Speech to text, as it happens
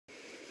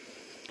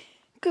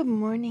Good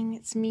morning,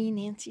 it's me,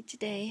 Nancy,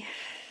 today.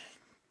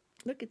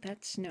 Look at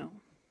that snow.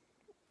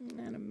 Isn't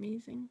that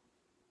amazing?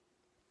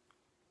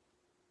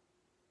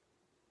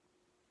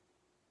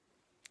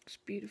 It's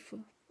beautiful.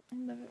 I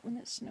love it when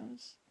it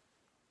snows.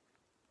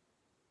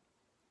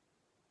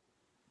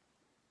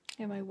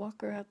 I have my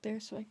walker out there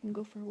so I can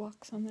go for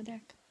walks on the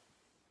deck.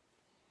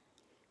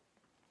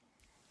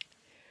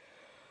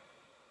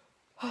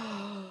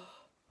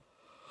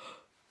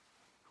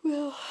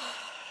 Well,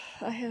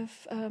 I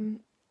have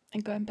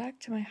gone back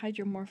to my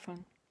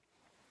hydromorphone.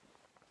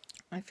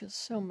 I feel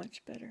so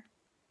much better.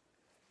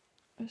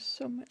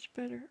 So much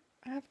better.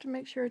 I have to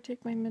make sure I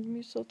take my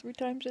Metamucil 3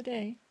 times a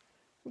day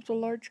with a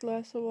large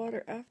glass of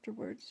water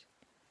afterwards.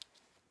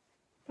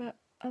 But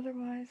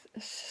otherwise,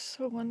 it's just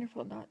so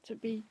wonderful not to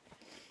be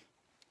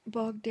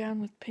bogged down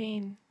with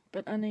pain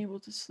but unable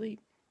to sleep.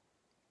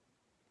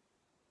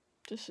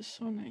 This is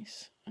so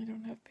nice. I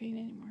don't have pain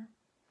anymore.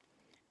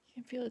 I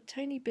can feel a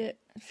tiny bit.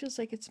 It feels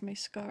like it's my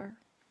scar.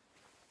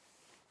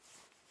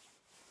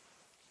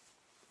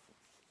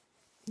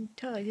 You can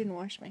tell I didn't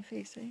wash my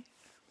face, eh?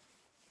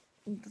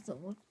 It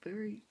doesn't look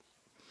very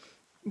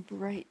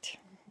bright.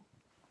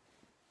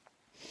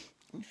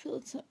 I feel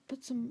it's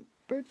put some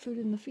bird food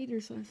in the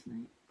feeders last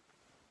night.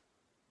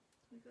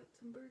 I got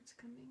some birds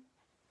coming.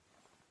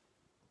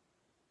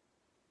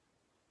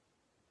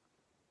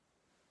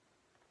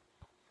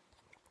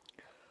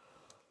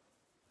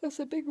 There's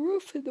a big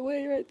roof in the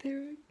way right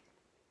there.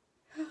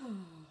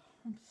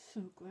 I'm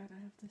so glad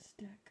I have this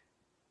deck.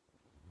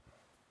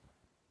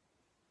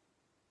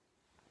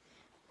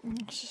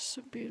 It's just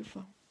so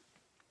beautiful.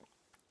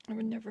 I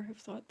would never have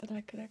thought that I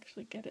could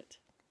actually get it.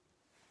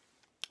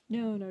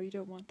 No, you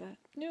don't want that.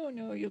 No,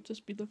 you'll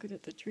just be looking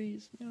at the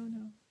trees. No.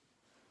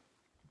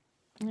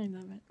 I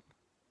love it.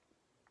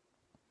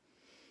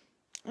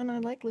 And I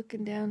like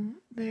looking down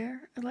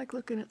there. I like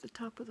looking at the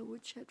top of the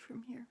woodshed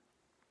from here.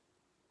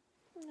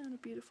 Isn't that a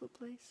beautiful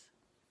place?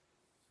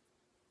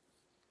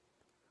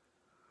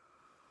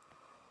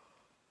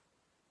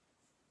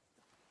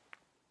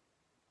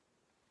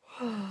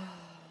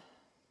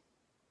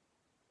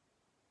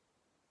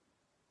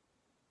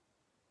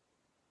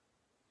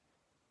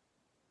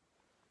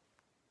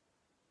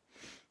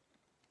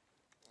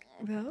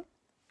 Well,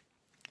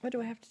 what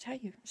do I have to tell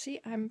you? See,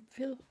 I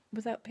feel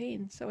without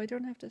pain, so I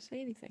don't have to say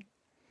anything.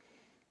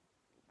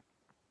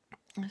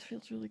 This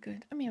feels really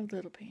good. I mean, a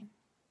little pain.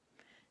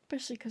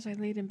 Especially because I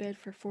laid in bed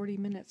for 40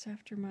 minutes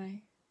after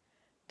my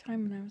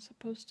time when I was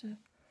supposed to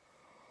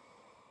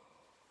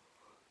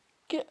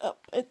get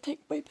up and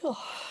take my pill.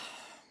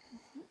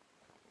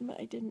 But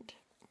I didn't.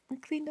 I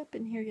cleaned up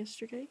in here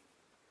yesterday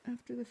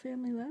after the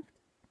family left.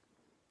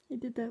 I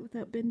did that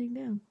without bending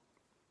down.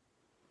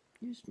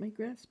 Used my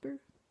grasper.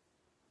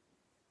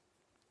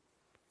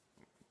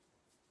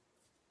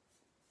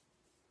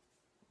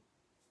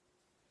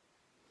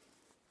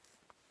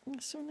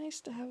 It's so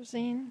nice to have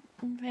Zane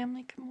and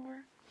family come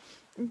over.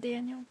 And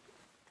Daniel.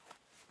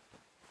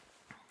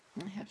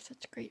 I have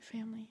such a great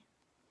family.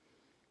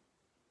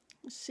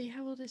 Let's see,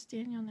 how old is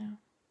Daniel now?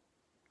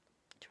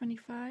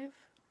 25?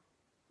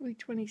 We'll be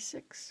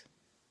 26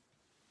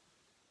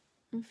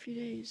 in a few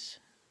days.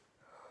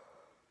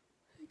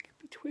 I could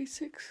be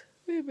 26.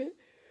 Wait a minute.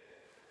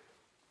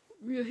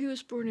 Yeah, he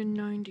was born in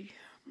 90.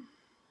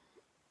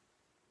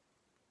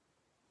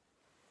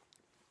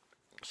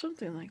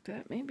 Something like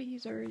that. Maybe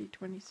he's already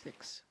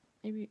 26.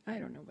 Maybe, I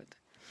don't know, but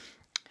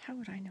how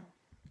would I know?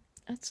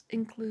 That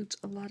includes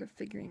a lot of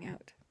figuring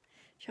out.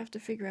 You have to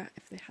figure out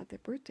if they had their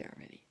birthday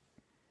already.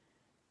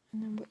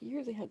 And then what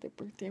year they had their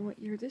birthday and what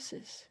year this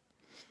is.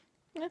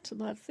 That's a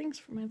lot of things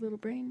for my little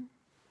brain.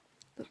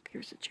 Look,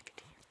 here's a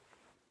chickadee.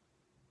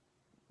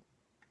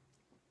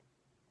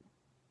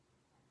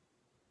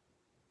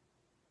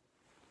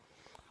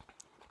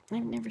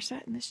 I've never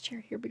sat in this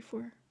chair here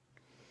before.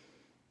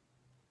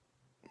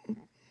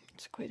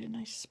 It's quite a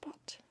nice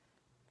spot.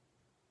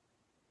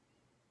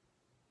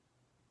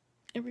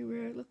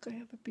 Everywhere I look, I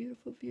have a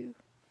beautiful view.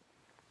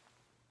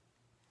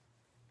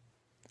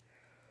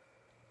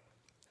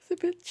 It's a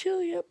bit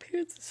chilly up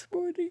here this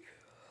morning.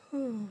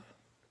 Oh,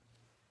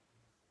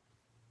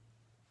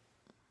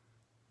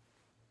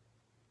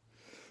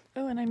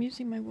 and I'm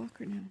using my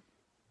walker now.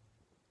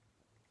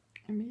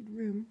 I made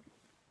room.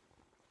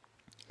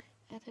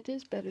 And it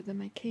is better than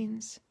my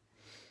canes.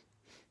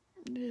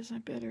 It is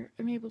better.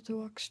 I'm able to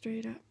walk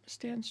straight up,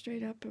 stand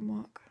straight up and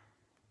walk.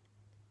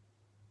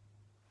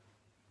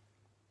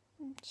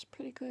 It's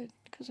pretty good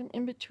because I'm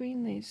in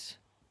between these.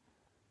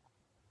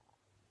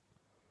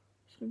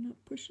 So I'm not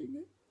pushing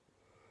it.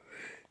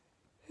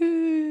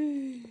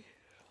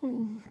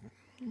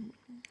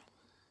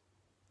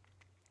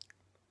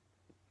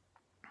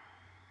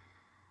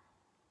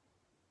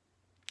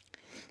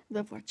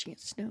 Love watching it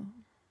snow.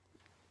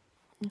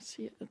 Let's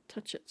see it, I'll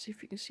touch it, see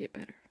if you can see it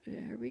better.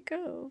 There we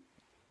go.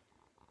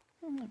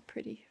 Oh,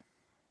 pretty.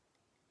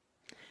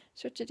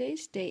 So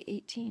today's day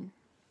 18.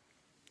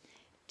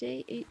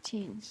 Day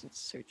 18 since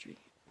surgery.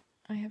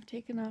 I have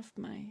taken off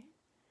my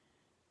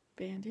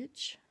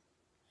bandage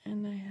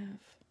and I have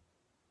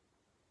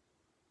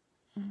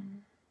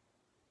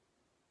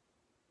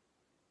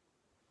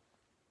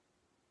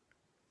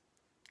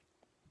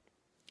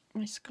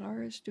My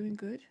scar is doing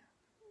good.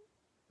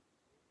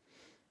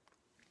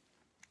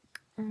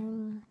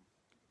 It's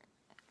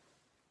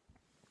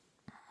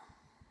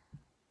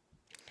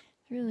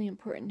really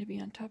important to be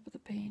on top of the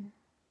pain.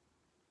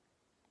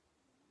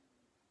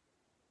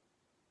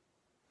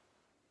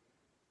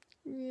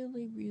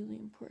 Really, really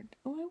important.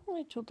 Oh, I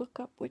wanted to look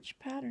up which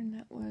pattern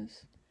that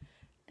was.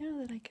 Now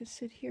that I can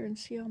sit here and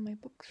see all my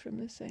books from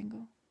this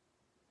angle.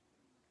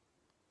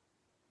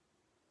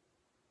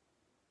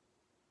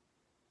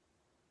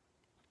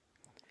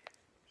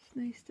 It's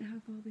nice to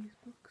have all these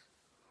books.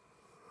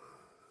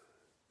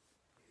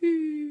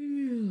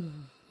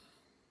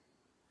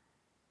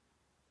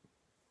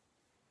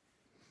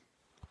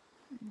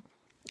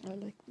 I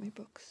like my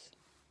books.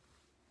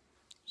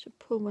 Should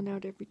pull one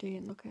out every day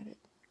and look at it.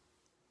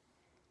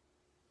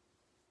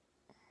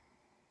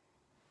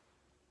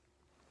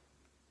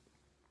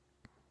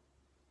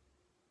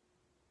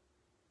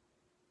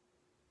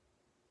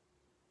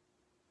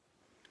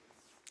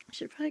 I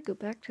should probably go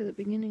back to the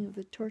beginning of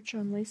the Torch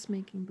on Lace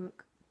Making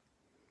book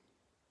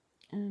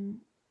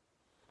and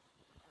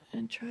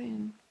try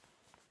and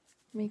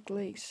make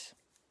lace.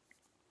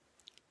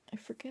 I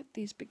forget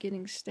these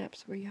beginning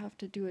steps where you have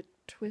to do a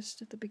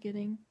twist at the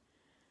beginning,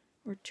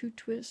 or 2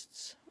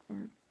 twists,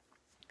 or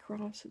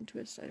cross and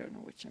twist. I don't know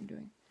which I'm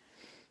doing.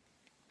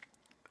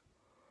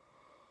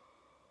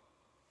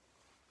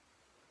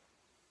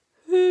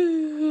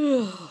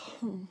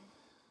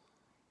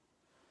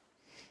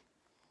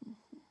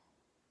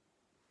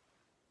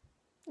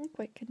 I'm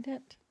quite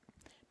content.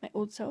 My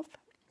old self?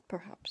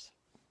 Perhaps.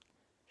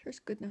 Sure, it's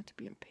good not to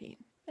be in pain.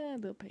 A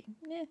little pain.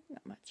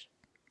 Not much.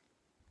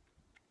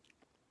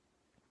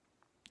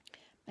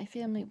 My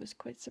family was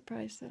quite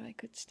surprised that I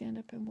could stand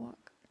up and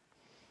walk.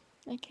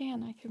 I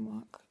can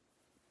walk.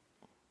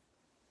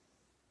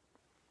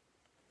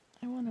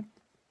 I want to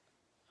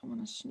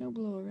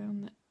snowblow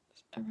around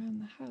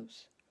the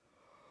house.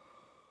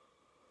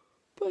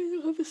 But I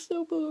don't have a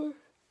snowblower.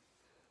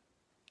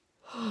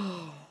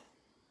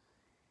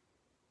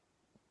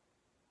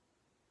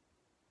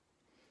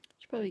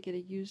 Should probably get a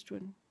used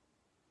one.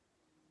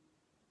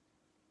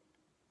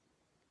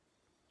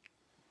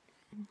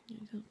 I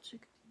don't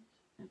check these.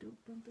 I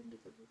don't bump into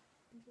the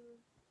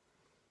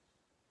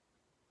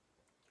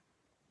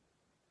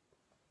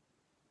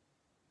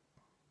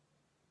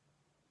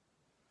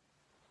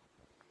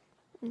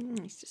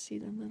Nice to see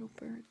them little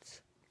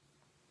birds.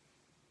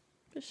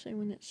 Especially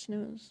when it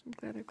snows. I'm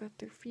glad I've got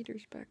their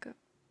feeders back up.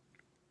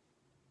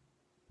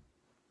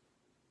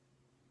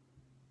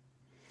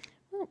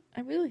 Well,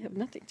 I really have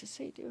nothing to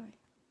say, do I?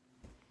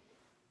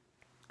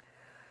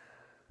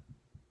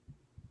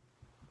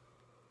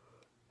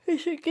 I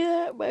should get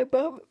out my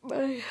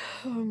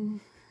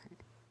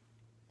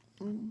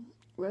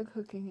rug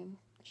hooking and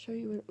show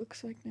you what it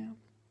looks like now.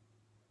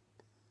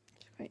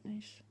 It's quite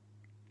nice.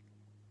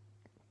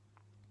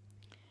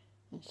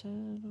 I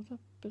saddled up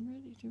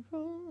and ready to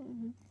roll.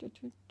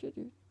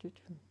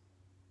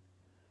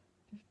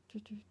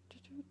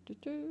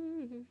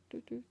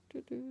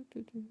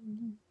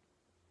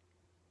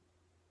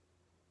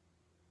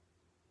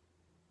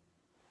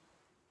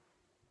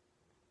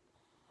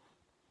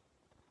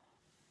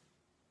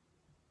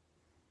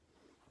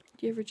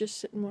 Do you ever just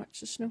sit and watch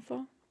the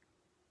snowfall?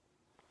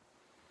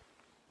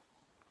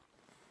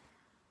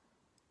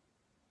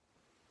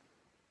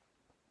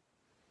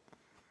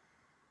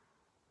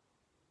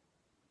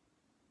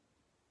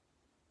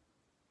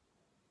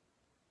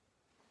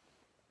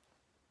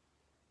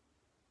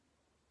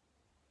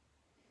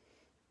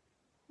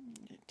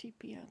 A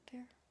teepee out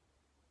there.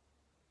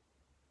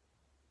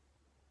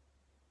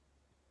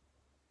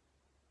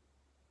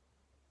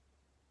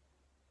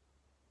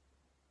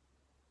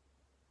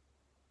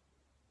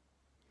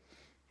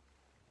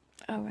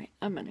 All right,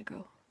 I'm gonna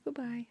go.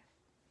 Goodbye.